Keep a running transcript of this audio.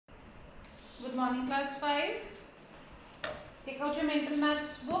Good morning, class 5. Take out your mental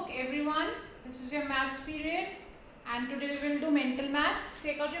maths book, everyone. This is your maths period, and today we will do mental maths.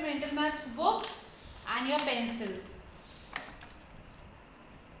 Take out your mental maths book and your pencil.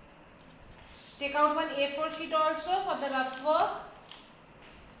 Take out one A4 sheet also for the rough work.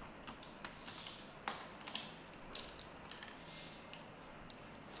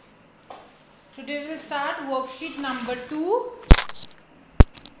 Today we will start worksheet number 2.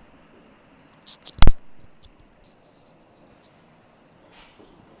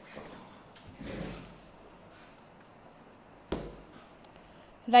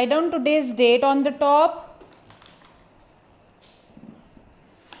 Write down today's date on the top.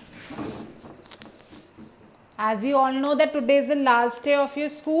 As you all know that today is the last day of your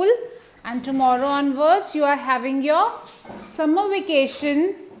school and tomorrow onwards you are having your summer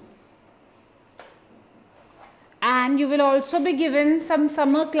vacation, and you will also be given some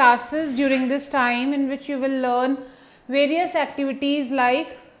summer classes during this time in which you will learn various activities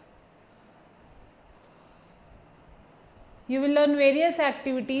like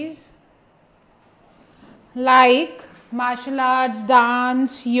martial arts,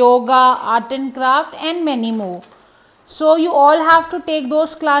 dance, yoga, art and craft and many more. So you all have to take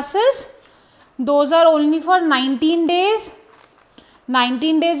those classes. Those are only for 19 days.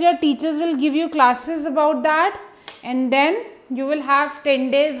 19 days your teachers will give you classes about that, and then you will have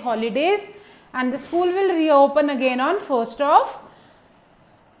 10 days holidays and the school will reopen again on 1st of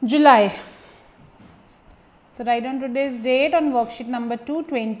July. So write down today's date on worksheet number 2,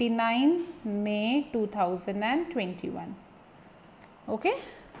 29 May 2021. Okay?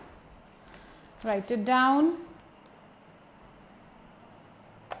 Write it down.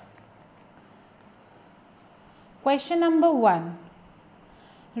 Question number 1.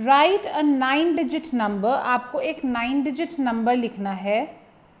 Write a 9-digit number. आपको एक 9-digit number लिखना है.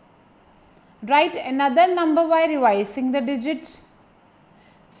 Write another number by revising the digits.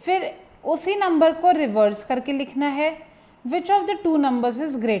 फिर उसी number को reverse करके लिखना है. Which of the two numbers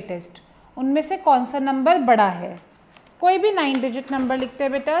is greatest, उनमें से कौन सा नंबर बड़ा है. कोई भी 9 डिजिट नंबर लिखते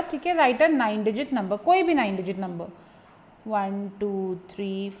हैं बेटा, ठीक है. राइट अ 9 डिजिट नंबर, कोई भी 9 डिजिट नंबर. 1 2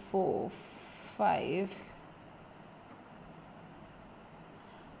 3 4 5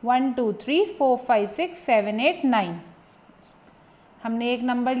 1 2 3 4 5 6 7 8 9. हमने एक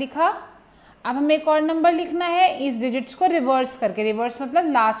नंबर लिखा. अब हमें एक और नंबर लिखना है. इस डिजिट्स को रिवर्स करके, रिवर्स मतलब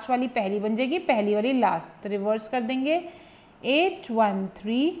लास्ट वाली पहली बन जाएगी, पहली वाली लास्ट, तो रिवर्स कर देंगे. 8 1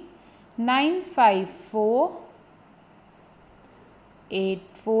 3 9 5 4 8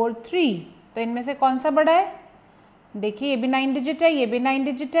 4 3. तो इनमें से कौन सा बड़ा है? देखिए ये भी 9 डिजिट है, ये भी 9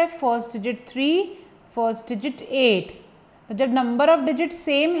 डिजिट है. First digit 3, first digit 8. तो जब नंबर ऑफ डिजिट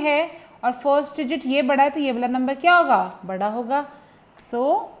सेम है और फर्स्ट डिजिट ये बड़ा है तो ये वाला नंबर क्या होगा? बड़ा होगा.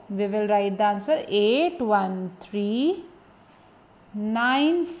 सो we will write the answer 8 1 3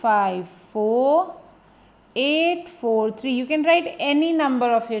 9 5 4 8 4 3. You can write any number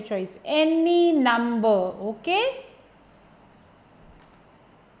of your choice, any number. Okay.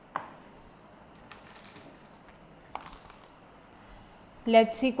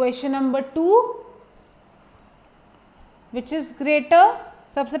 Let's see question number 2. Which is greater?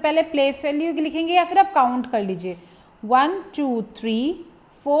 सबसे पहले प्लेस वैल्यू लिखेंगे या फिर आप काउंट कर लीजिए. 1 2 3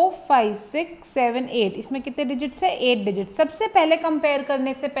 4 5 6 7 8. इसमें कितने डिजिट्स है? 8 डिजिट. सबसे पहले कंपेयर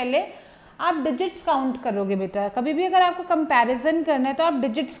करने से पहले आप डिजिट्स काउंट करोगे बेटा. कभी भी अगर आपको कंपैरिजन करना है तो आप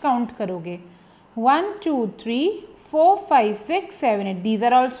डिजिट्स काउंट करोगे. 1 2 3 4 5 6 7 8. These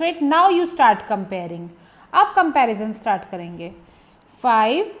are also 8. Now you start comparing. आप कंपैरिजन स्टार्ट करेंगे.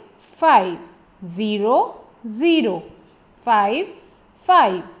 5 5 0 0 5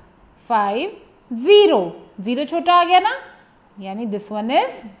 5 5 0. 0 छोटा आ गया ना, यानी this one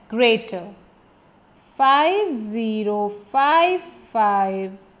is greater. 5 0 5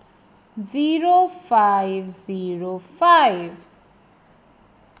 5 0 5 0 5.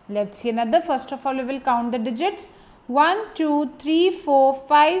 Let's see another. First of all we will count the digits. 1 2 3 4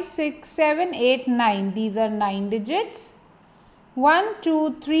 5 6 7 8 9. These are 9 digits. 1 2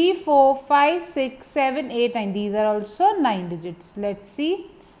 3 4 5 6 7 8 9. These are also 9 digits. Let's see.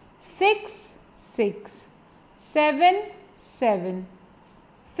 6 6 7 7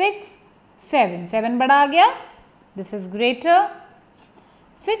 6 7. 7 बड़ा आ गया. This is greater.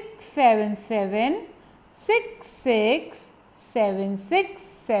 6 7 7 6 6 7 6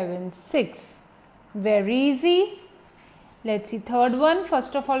 7 6. Very easy. Let's see third one.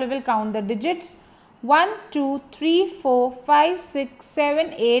 First of all we will count the digits. 1 2 3 4 5 6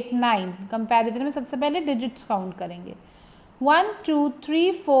 7 8 9. Comparison में सबसे पहले digits count करेंगे. 1 2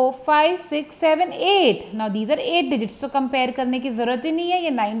 3 4 5 6 7 8. Now these are 8 digits, तो compare करने की जरूरत ही नहीं है,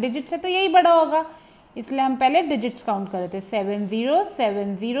 ये 9 डिजिट्स है तो यही बड़ा होगा, इसलिए हम पहले डिजिट्स काउंट कर रहे थे. 7 0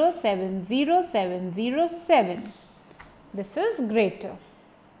 7 0 7 0 7 0 7. This is greater.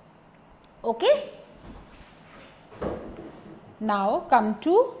 Okay, now come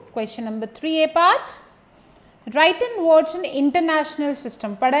to question number 3A part. Right in words in international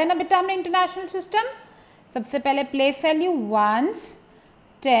system. पढ़ा है ना बेटा हमने इंटरनेशनल सिस्टम. सबसे पहले place value once,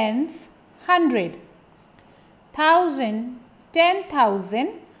 tense, 100, 1000, 10,000,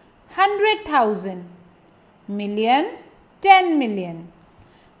 100,000, million, 10 million.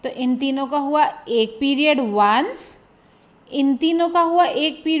 तो इन तीनों का हुआ एक पीरियड वंस, इन तीनों का हुआ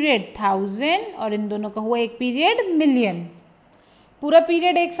एक पीरियड 1000 और इन दोनों का हुआ एक पीरियड मिलियन. पूरा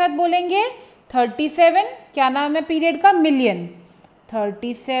पीरियड एक साथ बोलेंगे. 37, क्या नाम है पीरियड का? मिलियन.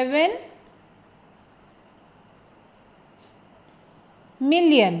 37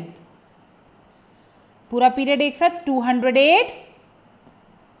 मिलियन. पूरा पीरियड एक साथ 208.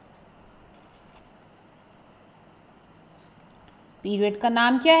 पीरियड का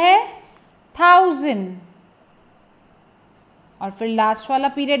नाम क्या है? 1000. और फिर लास्ट वाला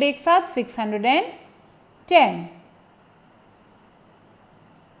पीरियड एक साथ 610.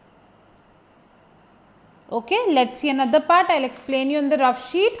 Okay, let's see another part. I'll explain you on the rough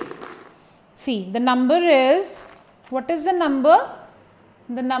sheet. See, the number is, what is the number?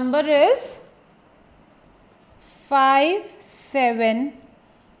 The number is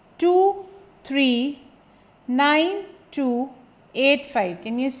 57239285.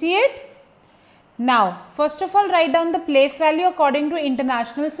 Can you see it? Now, first of all, write down the place value according to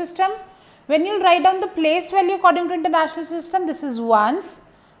international system. When you write down the place value according to international system, this is ones,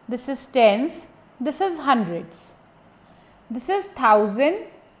 this is tens, this is hundreds, this is 1000,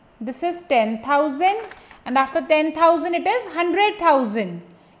 this is 10,000 and after 10,000 it is 100,000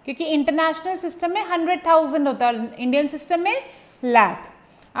 क्योंकि international system में 100,000 होता है, Indian system में lakh.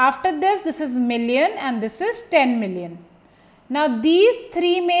 After this, this is million and this is 10 million. Now these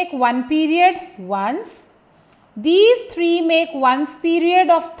three make one period once, these three make one period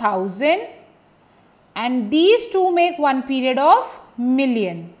of 1000 and these two make one period of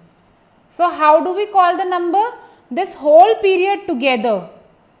million. So how do we call the number? This whole period together,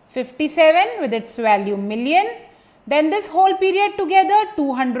 57 with its value million, then this whole period together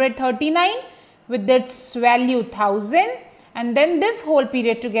 239 with its value 1000 and then this whole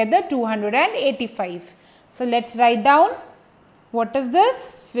period together 285. So let's write down, what is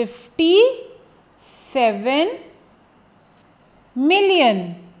this? 57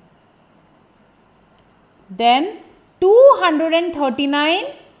 million, then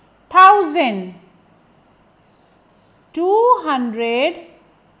 239,000,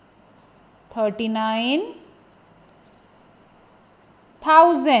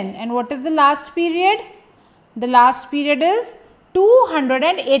 239,000 and what is the last period? The last period is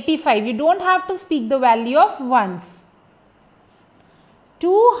 285. You don't have to speak the value of ones.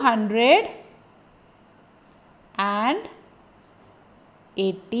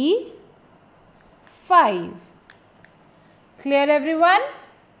 285. Clear everyone?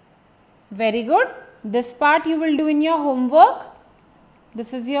 Very good. This part you will do in your homework.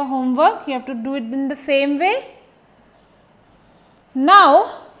 This is your homework. You have to do it in the same way. Now,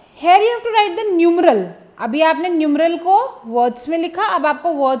 here you have to write the numeral. अभी आपने numeral को words में लिखा, अब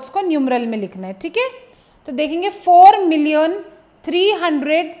आपको words को numeral में लिखना है, ठीक है? तो देखेंगे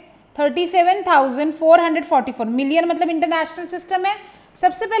 4,337,444. मिलियन मतलब इंटरनेशनल सिस्टम है.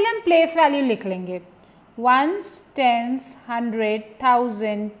 सबसे पहले हम प्लेस वैल्यू लिख लेंगे. ones, tens, 100,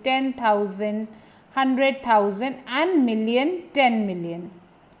 1000, 10,000, 100,000 and million, 10 million.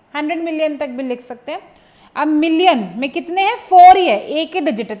 100 million तक भी लिख सकते हैं. अब मिलियन में कितने हैं? 4 ही है, एक ही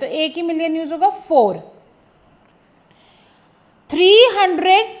डिजिट है, तो एक ही मिलियन यूज होगा 4.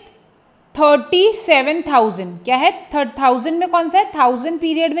 337,000 क्या है? 1000 में कौन सा है? 1000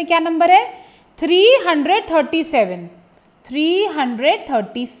 पीरियड में क्या नंबर है? 337.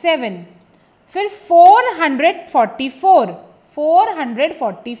 337. फिर 444.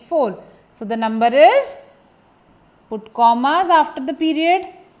 444. So the number is, put commas after the period,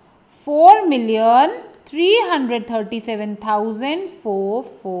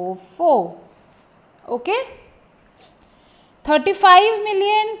 4,337,444. Okay.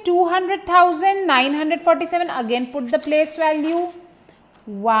 35,200,947. Again put the place value.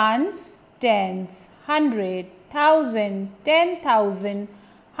 Ones, tens, 100, 1000, 10,000,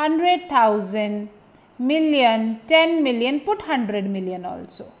 100,000, million, 10 million. Put 100 million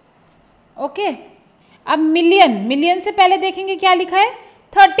also. Okay. अब मिलियन, मिलियन से पहले देखेंगे क्या लिखा है?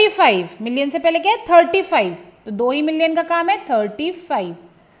 35. मिलियन से पहले क्या है? 35. तो 2 ही मिलियन का काम है 35।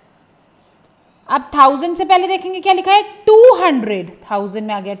 अब 1000 से पहले देखेंगे क्या लिखा है 200, 1000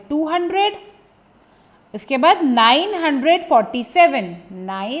 में आ गया 200, इसके बाद 947,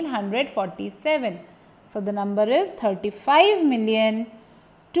 947, so the number is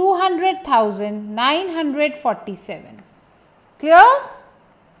 35,200,947. Clear?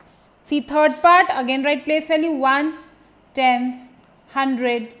 See third part, again write place value ones, tens,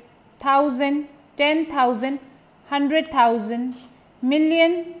 100, 1000, 10,000, 100,000,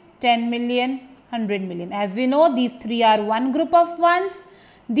 million, 10 million, 100 million. As we know, these three are one group of ones,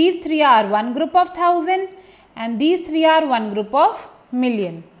 these three are one group of thousand, and these three are one group of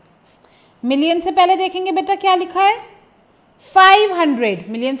million. Million से पहले देखेंगे बेटा क्या लिखा है 500,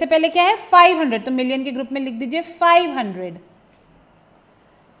 million से पहले क्या है 500, तो मिलियन के ग्रुप में लिख दीजिए 500।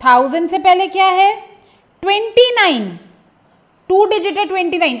 1000 से पहले क्या है 29, 2 डिजिट है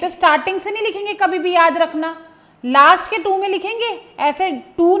 29, तो स्टार्टिंग से नहीं लिखेंगे, कभी भी याद रखना लास्ट के 2 में लिखेंगे, ऐसे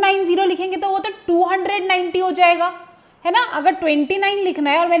 290 लिखेंगे तो वो तो 290 हो जाएगा, है ना। अगर 29 लिखना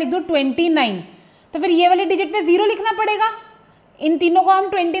है और मैं लिख दूं 29, तो फिर ये वाले डिजिट पे 0 लिखना पड़ेगा। इन तीनों को हम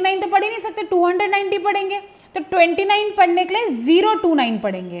 29 तो पढ़ ही नहीं सकते, 290 पढ़ेंगे, तो 29 पढ़ने के लिए 029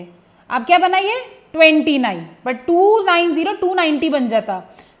 पढ़ेंगे। अब क्या बनाइए 29, बट 290 290 बन जाता,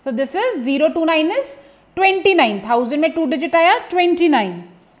 so this is 029 is 29, 1000 में 2 डिजिट आया 29,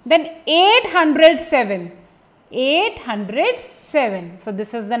 then 807, 807, so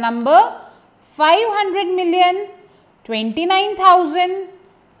this is the number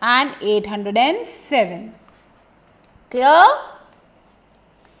 500,29,807. Clear?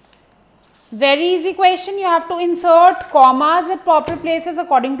 Very easy question. You have to insert commas at proper places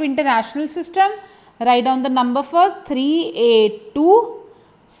according to international system. Write down the number first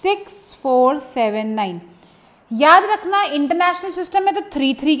 3826479. याद रखना international system में तो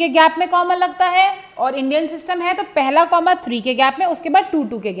 3 के gap में comma लगता है, और Indian system है तो पहला कॉमा 3 के गैप में, उसके बाद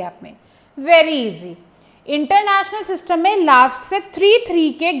 2 के गैप में। Very easy. इंटरनेशनल सिस्टम में लास्ट से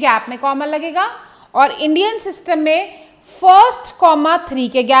 3 के गैप में कॉमा लगेगा, और इंडियन सिस्टम में फर्स्ट कॉमा 3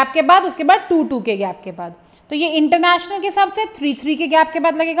 के गैप के बाद, उसके बाद 2 के गैप के बाद। तो ये इंटरनेशनल के हिसाब से 3 के गैप के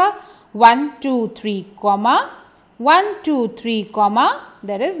बाद लगेगा 1 2 3 comma 1 2 3 comma,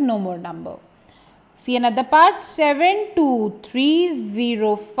 there is no more number. See another part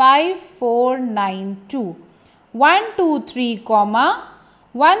 7230549 1 2 3 comma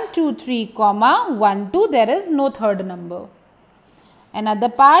 1 2 3 comma 1 2, there is no third number.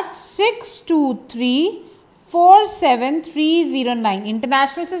 Another part 62347,309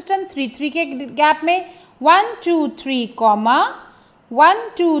 international system 3 के गैप में 1 2 3 comma 1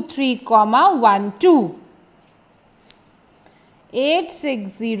 2 3 comma 1 2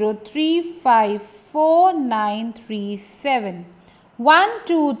 860354937 1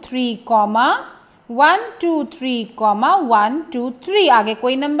 2 3 comma 1 2 3 comma 1 2 3, आगे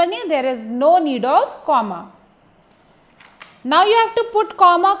कोई नंबर नहीं, there is no need of comma. Now you have to put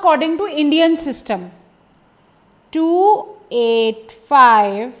comma according to Indian system.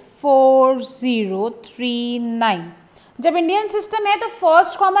 2854039, जब Indian system है तो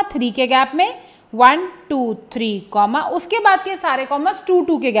first comma 3 के gap में 1 2 3 कॉमा, उसके बाद के सारे कॉमर्स 2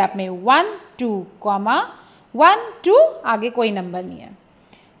 2 के गैप में 1 2 कॉमा 1 2, आगे कोई नंबर नहीं है।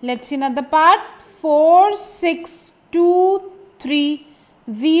 Let's see another part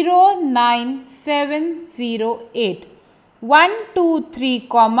 462309708 1 2 3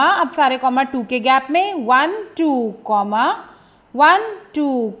 comma, अब सारे कॉमा 2 के गैप में 1 2 comma 1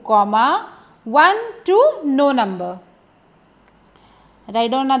 2 comma 1 2, no number.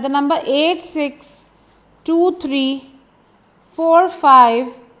 Write down another number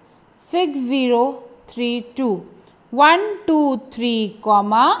 8623456032 1 2 3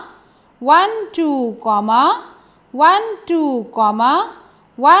 comma 1 2 comma 1 2 comma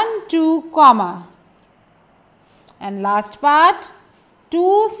 1 2 comma, and last part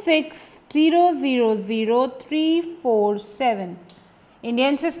 2600347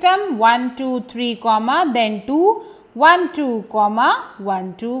 Indian system 1 2 3 comma then 2 1 2 comma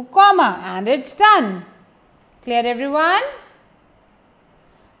 1 2 comma, and it's done. Clear everyone?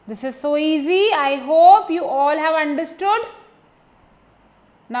 This is so easy. I hope you all have understood.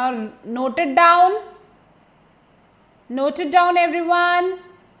 Now note it down. Note it down everyone.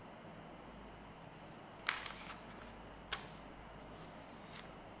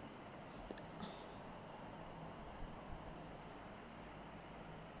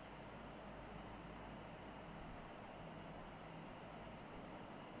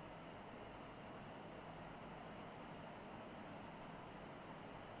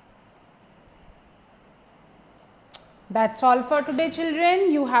 That's all for today,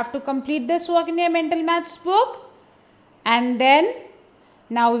 children. You have to complete this work in your mental maths book. And then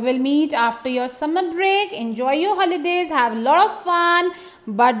now we will meet after your summer break. Enjoy your holidays. Have a lot of fun.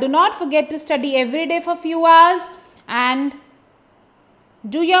 But do not forget to study every day for a few hours. And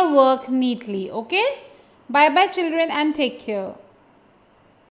do your work neatly. Okay? Bye-bye, children, and take care.